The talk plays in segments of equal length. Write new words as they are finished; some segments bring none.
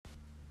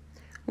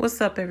What's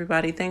up,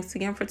 everybody? Thanks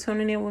again for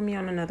tuning in with me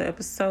on another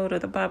episode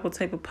of the Bible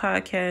Table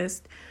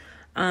Podcast.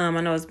 I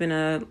know it's been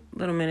a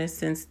little minute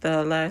since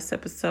the last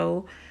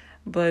episode,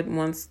 but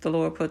once the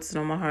Lord puts it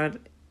on my heart,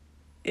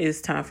 it's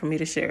time for me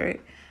to share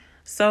it.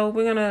 So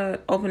we're going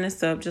to open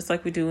this up just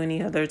like we do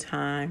any other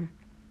time.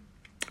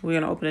 We're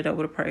going to open it up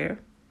with a prayer.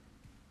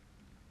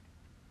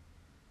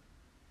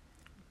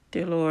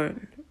 Dear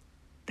Lord,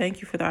 thank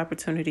you for the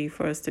opportunity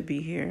for us to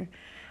be here.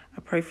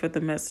 I pray for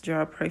the messenger.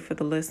 I pray for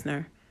the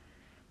listener.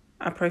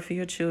 I pray for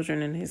your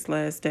children in these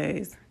last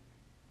days.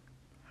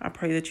 I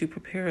pray that you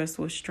prepare us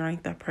with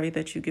strength. I pray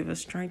that you give us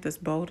strength as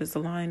bold as a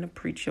lion to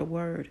preach your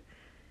word.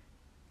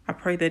 I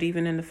pray that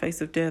even in the face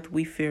of death,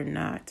 we fear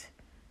not.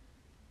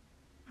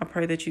 I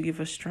pray that you give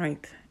us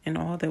strength in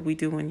all that we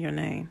do in your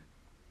name.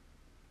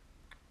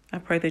 I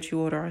pray that you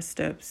order our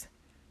steps.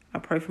 I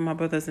pray for my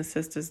brothers and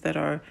sisters that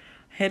are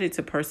headed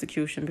to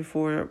persecution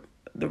before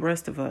the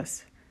rest of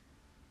us.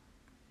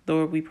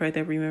 Lord, we pray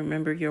that we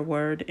remember your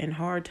word in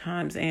hard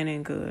times and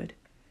in good.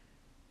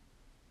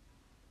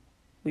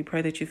 We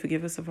pray that you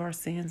forgive us of our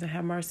sins and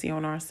have mercy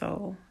on our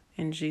soul.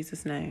 In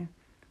Jesus' name,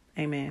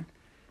 amen.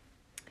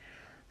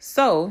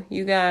 So,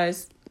 you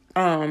guys,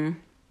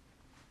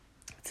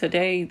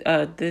 today,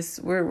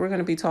 we're going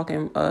to be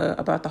talking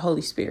about the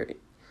Holy Spirit.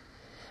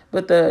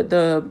 But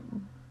the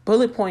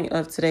bullet point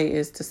of today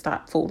is to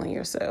stop fooling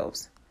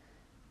yourselves.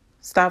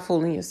 Stop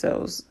fooling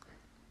yourselves.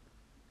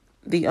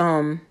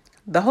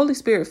 The Holy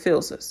Spirit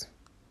fills us.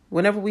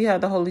 Whenever we have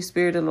the Holy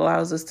Spirit, it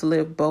allows us to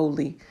live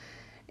boldly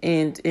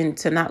and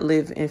to not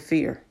live in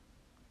fear.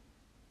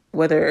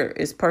 Whether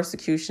it's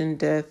persecution,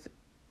 death,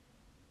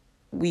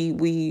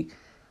 the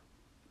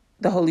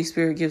Holy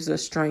Spirit gives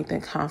us strength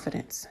and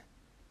confidence.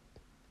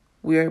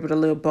 We're able to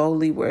live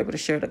boldly. We're able to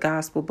share the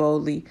gospel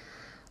boldly.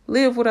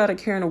 Live without a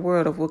care in the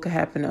world of what could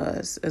happen to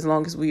us as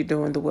long as we're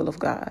doing the will of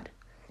God.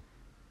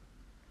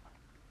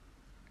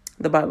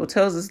 The Bible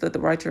tells us that the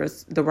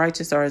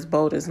righteous are as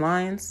bold as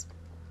lions.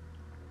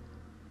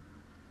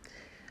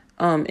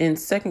 In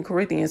 2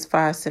 Corinthians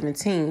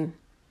 5:17,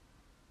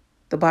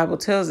 the Bible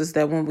tells us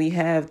that when we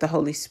have the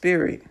Holy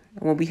Spirit,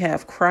 when we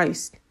have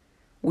Christ,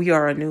 we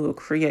are a new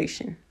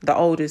creation. The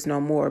old is no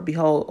more.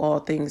 Behold, all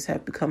things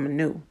have become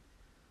anew.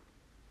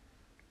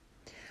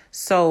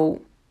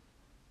 So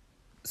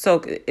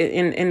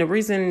in the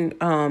reason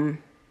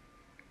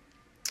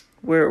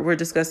we're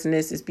discussing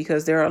this is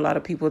because there are a lot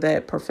of people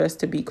that profess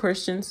to be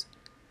Christians,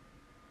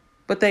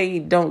 but they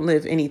don't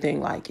live anything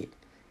like it.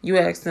 You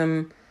ask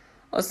them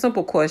a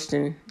simple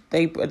question,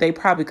 they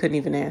probably couldn't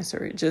even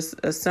answer it. Just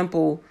a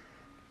simple,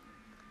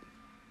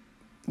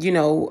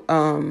 what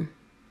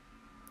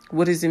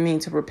does it mean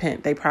to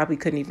repent? They probably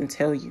couldn't even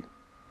tell you.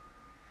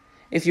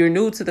 If you're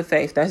new to the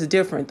faith, that's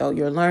different, though.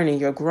 You're learning,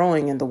 you're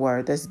growing in the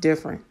word. That's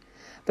different.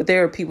 But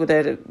there are people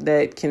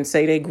that can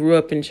say they grew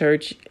up in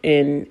church,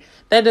 and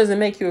that doesn't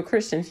make you a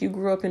Christian. If you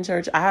grew up in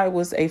church, I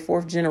was a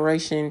fourth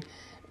generation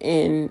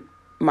in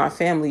my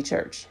family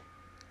church.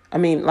 I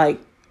mean,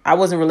 I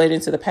wasn't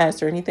related to the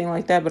pastor or anything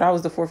like that, but I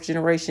was the fourth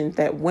generation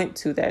that went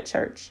to that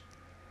church.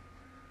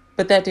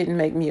 But that didn't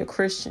make me a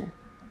Christian.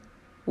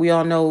 We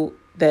all know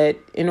that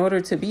in order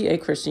to be a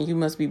Christian, you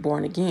must be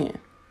born again.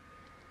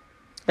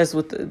 This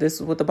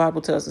is what the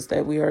Bible tells us,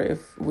 that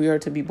if we are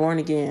to be born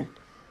again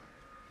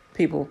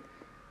people.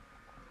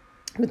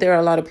 But there are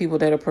a lot of people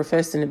that are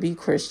professing to be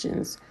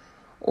Christians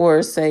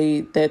or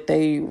say that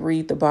they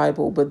read the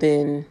Bible, but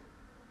then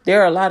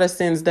there are a lot of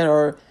sins that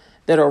are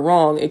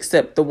wrong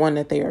except the one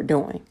that they are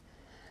doing.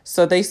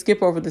 So they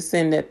skip over the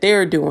sin that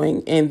they're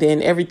doing, and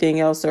then everything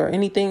else or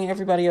anything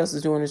everybody else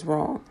is doing is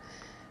wrong.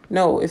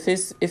 No, if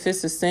it's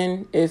a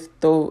sin, if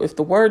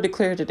the word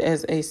declared it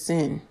as a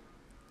sin,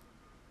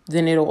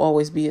 then it'll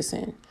always be a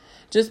sin.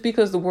 Just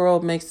because the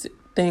world makes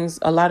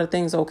a lot of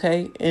things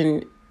okay,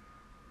 and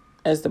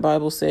as the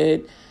Bible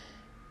said,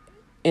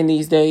 in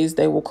these days,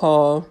 they will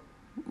call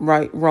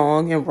right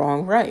wrong and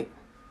wrong right.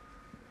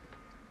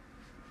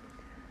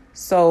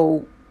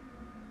 So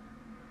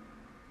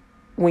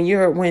when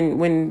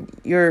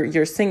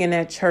you're singing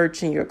at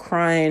church and you're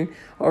crying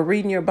or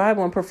reading your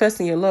Bible and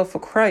professing your love for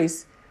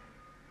Christ,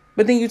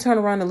 but then you turn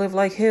around and live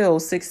like hell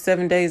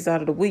 6-7 days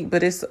out of the week,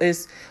 but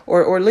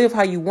or live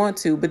how you want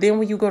to. But then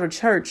when you go to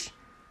church,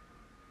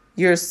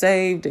 you're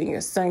saved and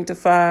you're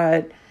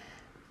sanctified.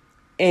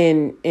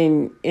 And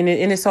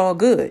it's all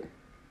good.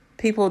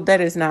 People, that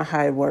is not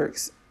how it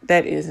works.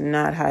 That is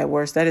not how it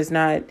works. That is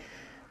not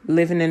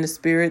living in the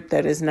Spirit.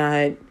 That is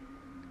not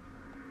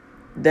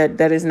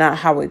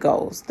how it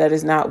goes. That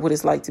is not what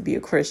it's like to be a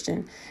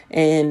Christian.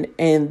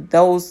 And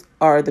those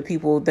are the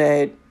people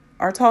that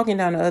are talking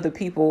down to other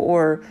people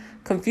or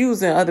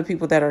confusing other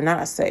people that are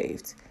not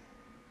saved.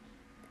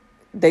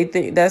 They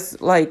think that's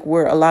like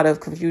where a lot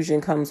of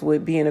confusion comes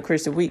with being a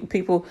Christian.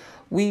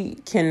 We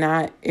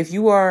cannot, if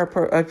you are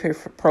a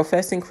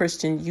professing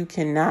Christian, you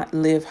cannot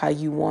live how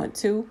you want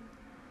to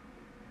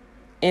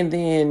and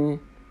then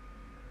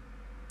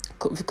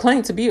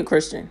claim to be a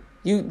Christian.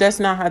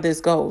 That's not how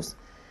this goes.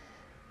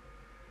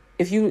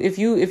 If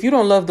you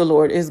don't love the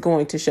Lord, it's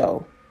going to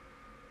show.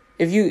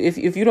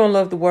 If you don't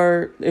love the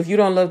word, if you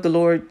don't love the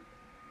Lord,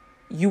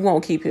 you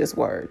won't keep his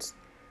words.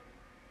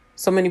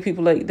 So many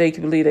people, they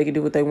can believe they can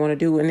do what they want to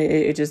do, and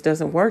it just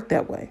doesn't work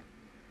that way.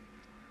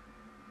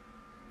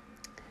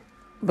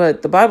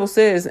 But the Bible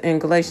says in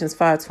Galatians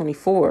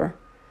 5:24,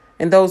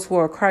 and those who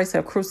are Christ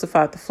have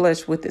crucified the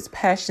flesh with its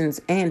passions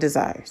and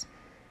desires.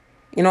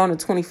 On the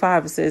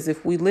 25, it says,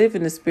 if we live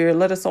in the Spirit,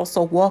 let us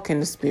also walk in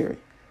the Spirit.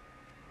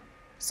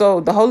 So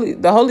the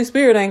Holy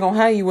Spirit ain't going to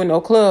have you in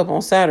no club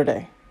on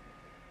Saturday.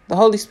 The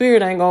Holy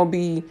Spirit ain't going to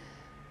be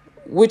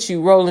with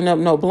you rolling up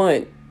no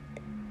blunt.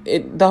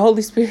 The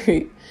Holy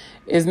Spirit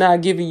is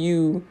not giving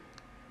you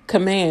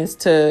commands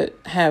to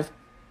have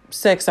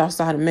sex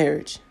outside of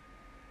marriage.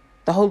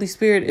 The Holy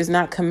Spirit is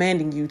not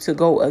commanding you to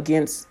go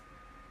against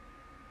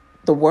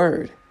the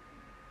word.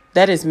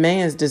 That is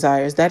man's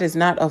desires. That is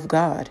not of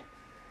God.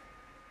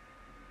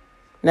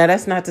 Now,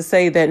 that's not to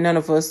say that none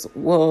of us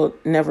will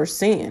never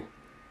sin.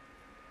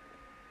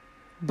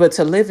 But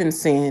to live in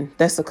sin,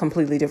 that's a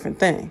completely different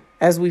thing.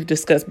 As we've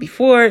discussed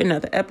before in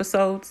other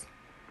episodes.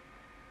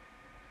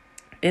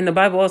 And the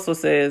Bible also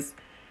says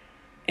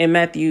in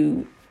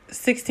Matthew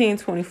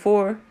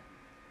 16:24,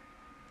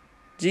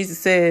 Jesus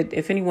said,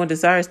 if anyone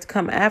desires to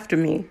come after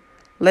me,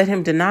 let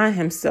him deny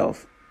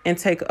himself and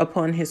take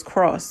upon his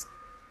cross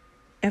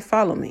and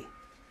follow me.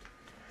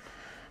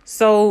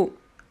 So,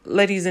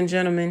 ladies and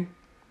gentlemen,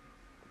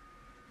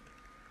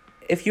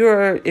 if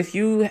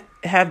you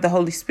have the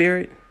Holy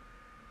Spirit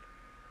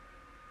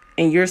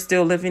and you're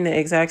still living the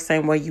exact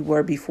same way you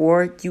were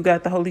before you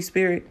got the Holy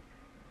Spirit,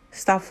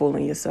 stop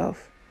fooling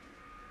yourself.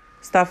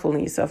 Stop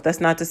fooling yourself.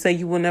 That's not to say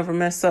you will never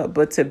mess up,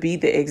 but to be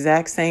the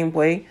exact same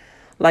way,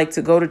 like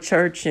to go to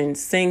church and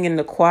sing in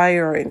the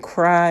choir and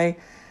cry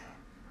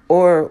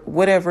or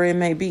whatever it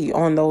may be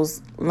on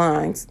those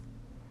lines,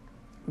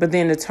 but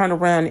then to turn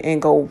around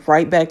and go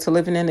right back to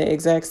living in the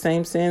exact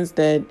same sins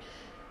that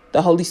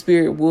the Holy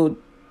Spirit will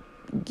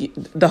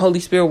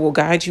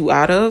guide you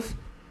out of.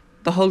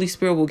 The Holy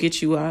Spirit will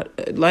get you out.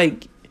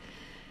 Like,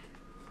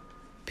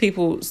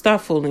 people, stop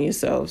fooling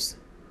yourselves.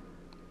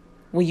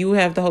 When you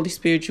have the Holy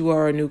Spirit, you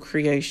are a new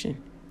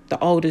creation. The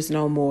old is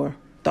no more.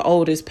 The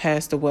old is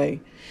passed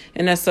away.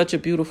 And that's such a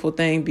beautiful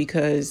thing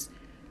because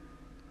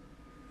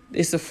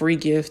it's a free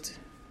gift.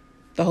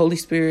 The Holy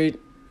Spirit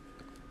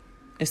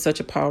is such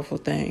a powerful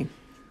thing.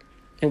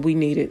 And we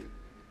need it.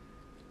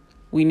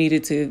 We need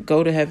it to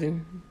go to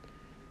heaven.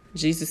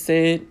 Jesus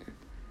said,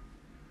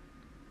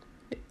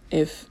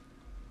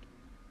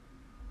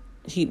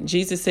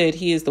 Jesus said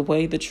he is the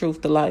way, the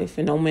truth, the life,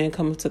 and no man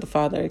cometh to the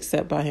Father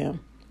except by him.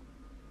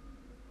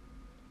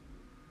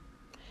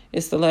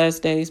 It's the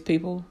last days,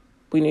 people.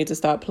 We need to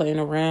stop playing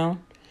around.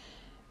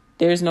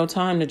 There's no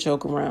time to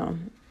joke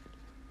around.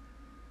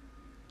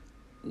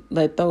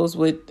 Let those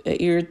with an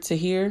ear to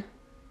hear,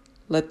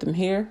 let them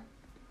hear.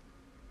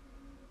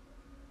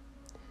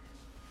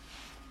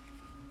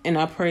 And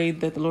I pray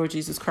that the Lord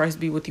Jesus Christ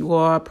be with you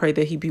all. I pray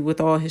that he be with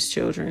all his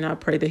children. I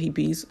pray that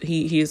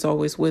he is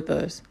always with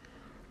us.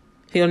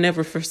 He'll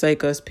never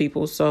forsake us,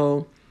 people.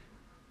 So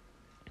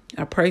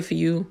I pray for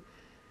you.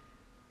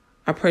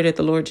 I pray that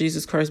the Lord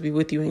Jesus Christ be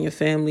with you and your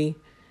family.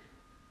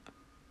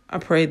 I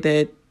pray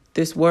that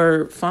this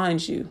word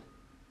finds you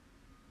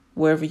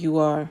wherever you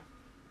are.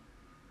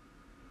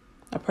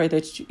 I pray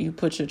that you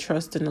put your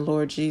trust in the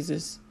Lord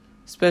Jesus,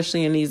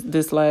 especially in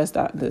this last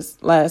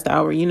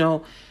hour.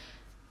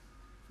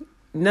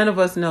 None of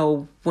us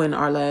know when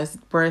our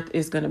last breath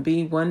is going to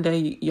be. One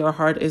day your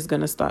heart is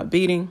going to stop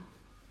beating.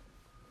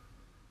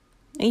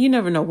 And you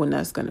never know when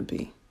that's going to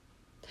be.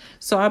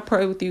 So I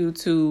pray with you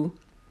to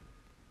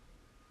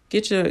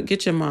get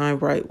your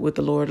mind right with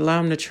the Lord. Allow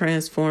him to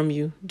transform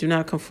you. Do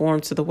not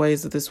conform to the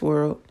ways of this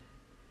world.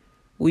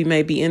 We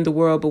may be in the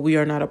world, but we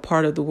are not a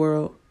part of the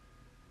world.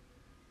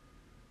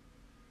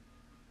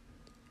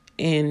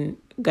 And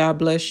God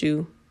bless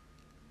you.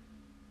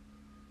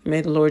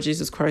 May the Lord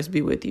Jesus Christ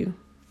be with you.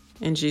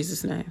 In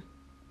Jesus' name.